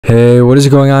Hey, what is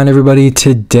going on everybody?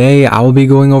 Today I will be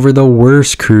going over the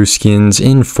worst crew skins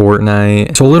in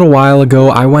Fortnite. So a little while ago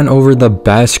I went over the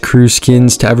best crew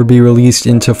skins to ever be released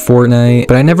into Fortnite,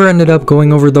 but I never ended up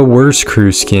going over the worst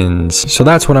crew skins. So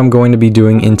that's what I'm going to be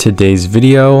doing in today's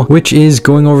video, which is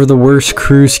going over the worst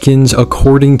crew skins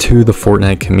according to the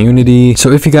Fortnite community.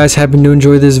 So if you guys happen to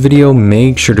enjoy this video,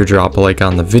 make sure to drop a like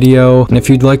on the video. And if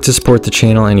you'd like to support the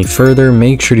channel any further,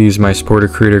 make sure to use my supporter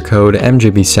creator code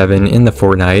MJB7 in the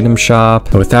Fortnite item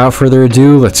shop. Without further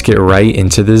ado, let's get right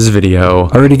into this video.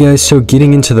 Alrighty guys, so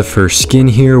getting into the first skin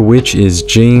here, which is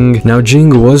Jing. Now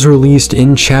Jing was released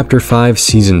in Chapter 5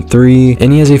 Season 3,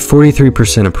 and he has a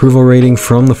 43% approval rating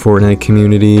from the Fortnite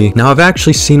community. Now I've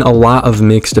actually seen a lot of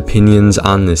mixed opinions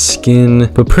on this skin,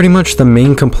 but pretty much the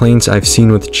main complaints I've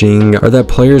seen with Jing are that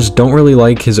players don't really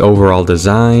like his overall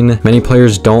design, many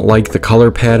players don't like the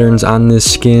color patterns on this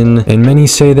skin, and many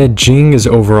say that Jing is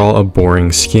overall a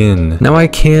boring skin. Now I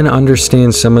can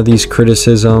understand some of these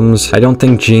criticisms. I don't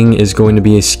think Jing is going to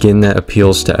be a skin that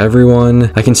appeals to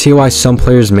everyone. I can see why some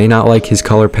players may not like his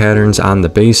color patterns on the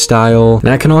base style, and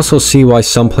I can also see why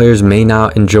some players may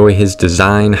not enjoy his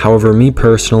design. However, me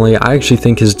personally, I actually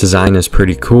think his design is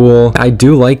pretty cool. I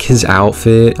do like his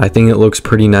outfit. I think it looks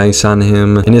pretty nice on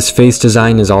him, and his face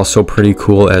design is also pretty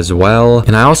cool as well.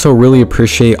 And I also really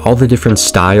appreciate all the different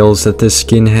styles that this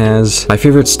skin has. My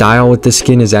favorite style with this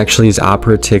skin is actually his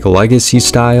Operatic Legacy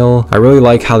style. I really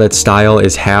like how that style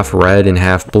is half red and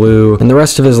half blue, and the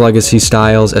rest of his legacy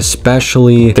styles,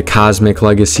 especially the Cosmic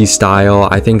Legacy style,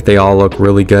 I think they all look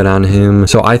really good on him.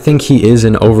 So I think he is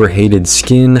an overhated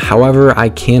skin. However, I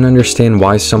can understand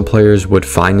why some players would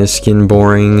find this skin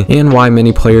boring, and why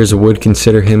many players would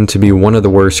consider him to be one of the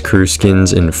worst crew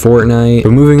skins in Fortnite.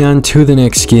 But moving on to the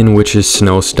next skin, which is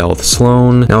Snow Stealth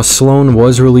Sloan. Now Sloan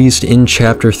was released in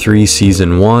Chapter 3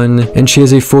 Season 1, and she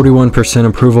has a 41%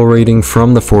 approval rating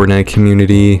from the Fortnite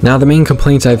community. Now the main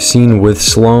complaints I've seen with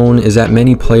Sloan is that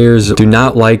many players do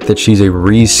not like that she's a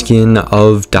reskin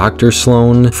of Dr.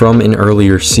 Sloan from an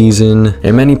earlier season,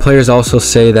 and many players also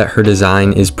say that her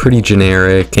design is pretty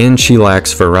generic and she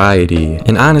lacks variety.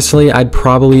 And honestly, I'd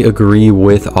probably agree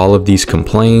with all of these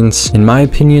complaints. In my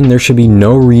opinion, there should be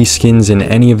no reskins in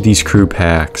any of these crew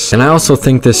packs, and I also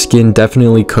think this skin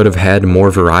definitely could have had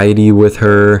more variety with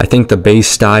her. I think the base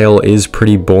style is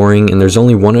pretty boring, and there's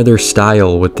only one other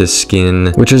style with this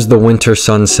skin, which is the Winter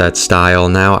Sunset style.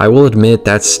 Now I will admit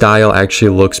that style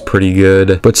actually looks pretty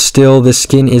good, but still this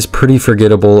skin is pretty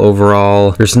forgettable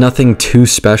overall. There's nothing too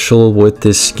special with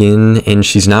this skin, and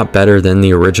she's not better than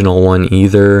the original one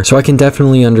either. So I can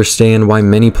definitely understand why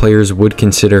many players would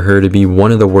consider her to be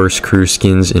one of the worst crew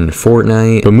skins in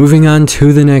Fortnite. But moving on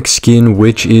to the next skin,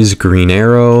 which is Green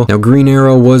Arrow. Now Green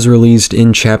Arrow was released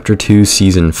in Chapter 2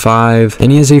 Season 5,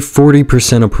 and he has a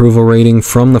 40% approval rating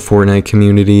from the Fortnite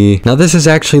community. Now this is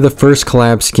actually the first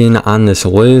collab skin on this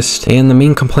list, and the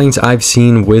main complaints I've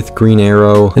seen with Green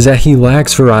Arrow is that he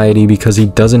lacks variety because he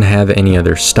doesn't have any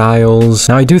other styles.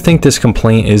 Now I do think this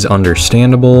complaint is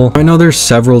understandable. I know there's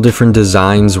several different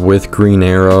designs with Green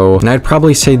Arrow, and I'd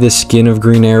probably say this skin of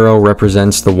Green Arrow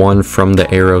represents the one from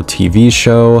the Arrow TV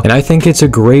show, and I think it's a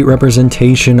great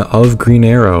representation of Green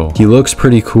Arrow. He looks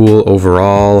pretty cool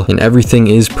overall, and everything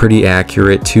is pretty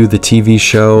accurate to the TV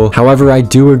show. However, I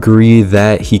do agree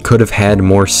that he could have had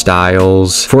more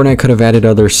styles. Fortnite could have added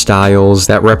other styles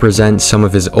that represent some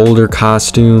of his older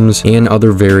costumes and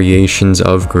other variations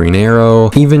of Green Arrow,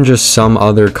 even just some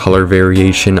other color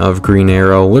variation of Green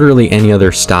Arrow, literally any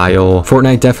other style.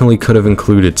 Fortnite definitely could have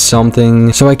included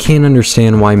something, so I can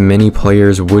understand why many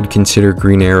players would consider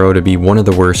Green Arrow to be one of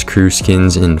the worst crew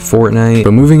skins in Fortnite.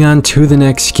 But moving on to the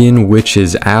next skin, which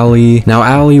is Allie. Now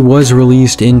Allie was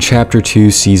released in Chapter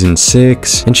 2 Season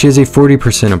 6, and she has a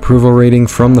 40% approval rating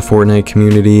from the Fortnite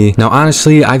community. Now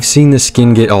honestly, I've seen this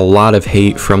skin get a lot of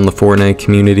hate from the Fortnite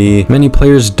community. Many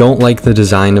players don't like the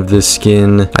design of this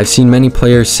skin. I've seen many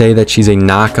players say that she's a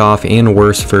knockoff and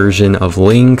worse version of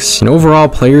Lynx, and overall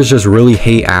players just really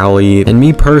hate Allie, and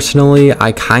me personally,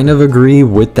 I kind of agree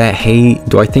with that hate.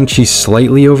 Do I think she's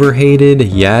slightly overhated?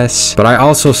 Yes, but I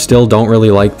also still don't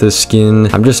really like this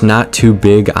skin. I'm just not too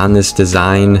big on this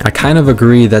design. I kind of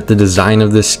agree that the design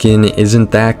of this skin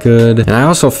isn't that good, and I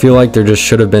also feel like there just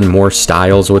should have been more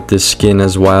styles with this skin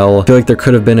as well. I feel like there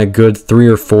could have been a good 3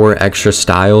 or 4 extra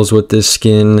styles with this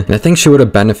skin, and I think she would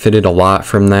have benefited a lot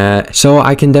from that. So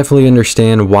I can definitely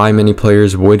understand why many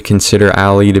players would consider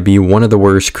Allie to be one of the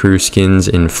worst crew skins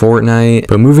in Fortnite.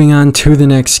 But moving on to the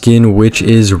next skin, which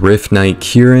is Rift Knight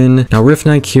Kieran. Now Rift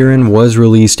Knight Kieran was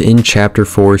released in Chapter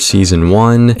 4 Season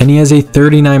 1, and he has a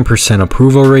 39%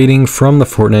 approval rating from the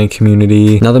Fortnite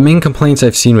community. Now the main complaints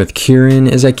I've seen with Kieran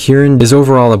is that Kieran is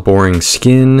overall overall a boring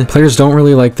skin. Players don't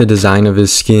really like the design of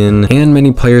his skin, and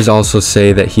many players also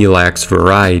say that he lacks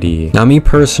variety. Now me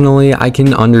personally, I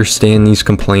can understand these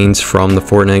complaints from the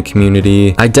Fortnite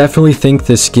community. I definitely think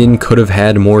the skin could have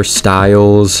had more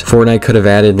styles. Fortnite could have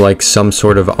added like some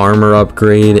sort of armor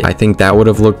upgrade. I think that would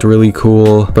have looked really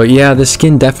cool. But yeah, the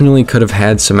skin definitely could have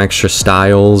had some extra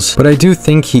styles. But I do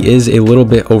think he is a little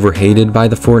bit overhated by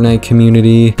the Fortnite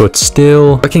community. But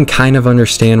still, I can kind of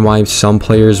understand why some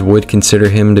players would consider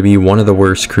him to be one of the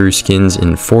worst crew skins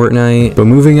in Fortnite. But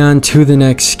moving on to the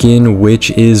next skin,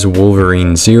 which is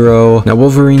Wolverine Zero. Now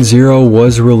Wolverine Zero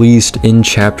was released in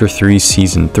Chapter 3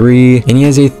 Season 3, and he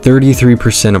has a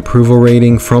 33% approval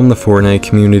rating from the Fortnite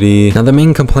community. Now the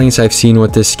main complaints I've seen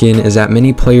with this skin is that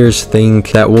many players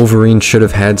think that Wolverine should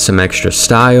have had some extra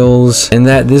styles, and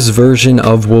that this version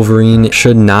of Wolverine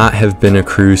should not have been a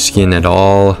crew skin at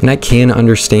all. And I can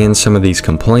understand some of these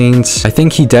complaints. I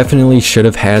think he definitely should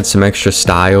have had some extra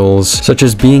styles, such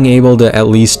as being able to at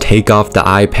least take off the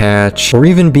eye patch, or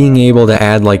even being able to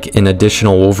add like an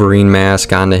additional Wolverine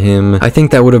mask onto him. I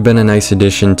think that would have been a nice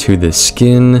addition to this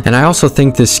skin. And I also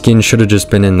think this skin should have just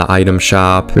been in the item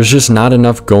shop. There's just not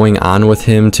enough going on with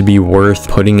him to be worth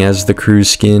putting as the crew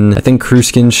skin. I think crew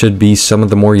skins should be some of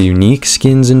the more unique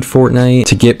skins in Fortnite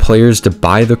to get players to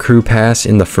buy the crew pass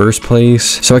in the first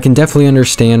place. So I can definitely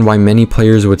understand why many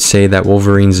players would say that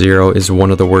Wolverine Zero is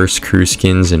one of the worst crew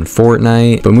skins in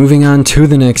Fortnite. But moving on to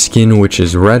the next skin, which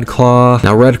is Red Claw.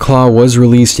 Now Red Claw was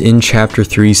released in Chapter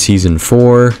 3 Season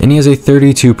 4, and he has a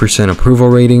 32% approval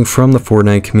rating from the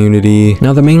Fortnite community.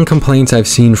 Now the main complaints I've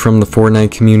seen from the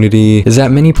Fortnite community is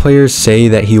that many players say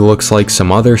that he looks like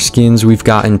some other skins we've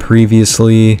gotten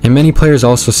previously, and many players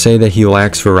also say that he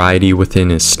lacks variety within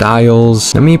his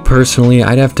styles. Now me personally,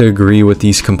 I'd have to agree with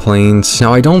these complaints.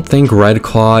 Now I don't think Red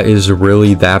Claw is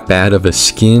really that bad of a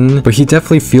skin, but he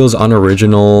definitely feels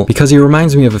unoriginal because he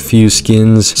reminds me of a few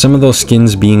skins, some of those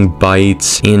skins being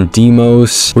Bites and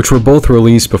Demos, which were both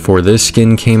released before this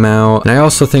skin came out. And I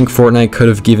also think Fortnite could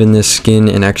have given this skin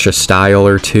an extra style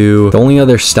or two. The only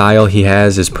other style he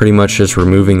has is pretty much just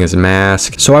removing his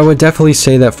mask. So I would definitely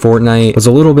say that Fortnite was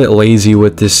a little bit lazy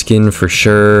with this skin for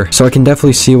sure. So I can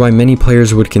definitely see why many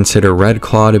players would consider Red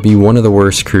Claw to be one of the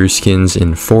worst crew skins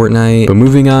in Fortnite. But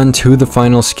moving on to the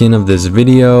final skin of this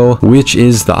video, which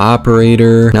is the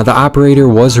Operator. Now the Operator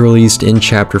was released in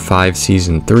Chapter 5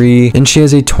 Season 3, and she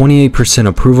has a 28%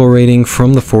 approval rating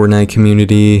from the Fortnite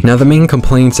community. Now the main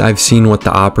complaints I've seen with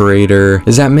the Operator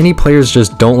is that many players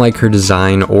just don't like her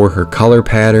design or her color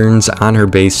patterns on her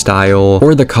base style,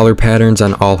 or the color patterns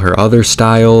on all her other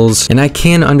styles. And I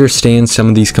can understand some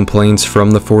of these complaints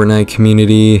from the Fortnite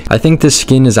community. I think this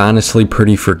skin is honestly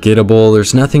pretty forgettable.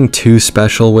 There's nothing too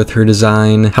special with her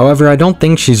design. However, I don't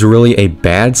think she's really a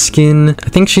bad skin. I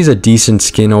think she's a decent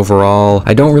skin overall.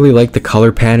 I don't really like the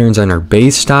color patterns on her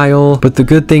base style, but the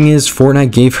good thing is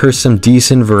Fortnite gave her some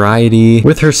decent variety,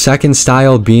 with her second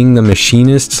style being the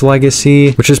Machinist's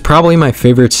Legacy, which is probably my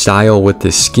favorite style with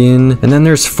this skin. And then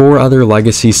there's 4 other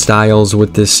legacy styles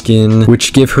with this skin,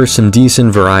 which give her some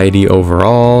decent variety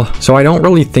overall. So I don't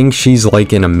really think she's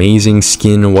like an amazing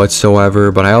skin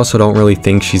whatsoever, but I also don't really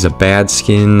think she's a bad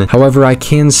skin. However, I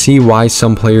can see why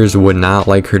some players would not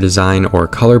like her design or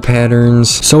color patterns,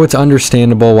 so it's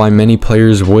understandable why many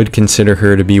players would consider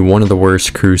her to be one of the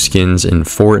worst crew skins in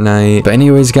Fortnite. But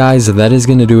anyways guys, that is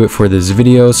going to do it for this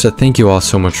video, so thank you all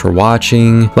so much for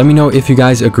watching. Let me know if you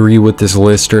guys agree with this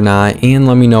list or not, and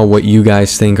let me know what you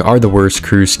guys think are the worst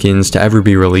crew skins to ever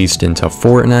be released into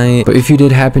Fortnite. But if you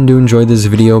did happen to enjoy this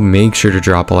video, make sure to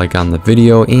drop a like on the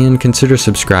video and consider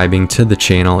subscribing to the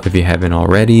channel if you haven't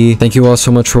already. Thank you all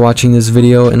so much for watching this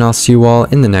video, and I'll see you all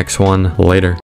in the next one. Later.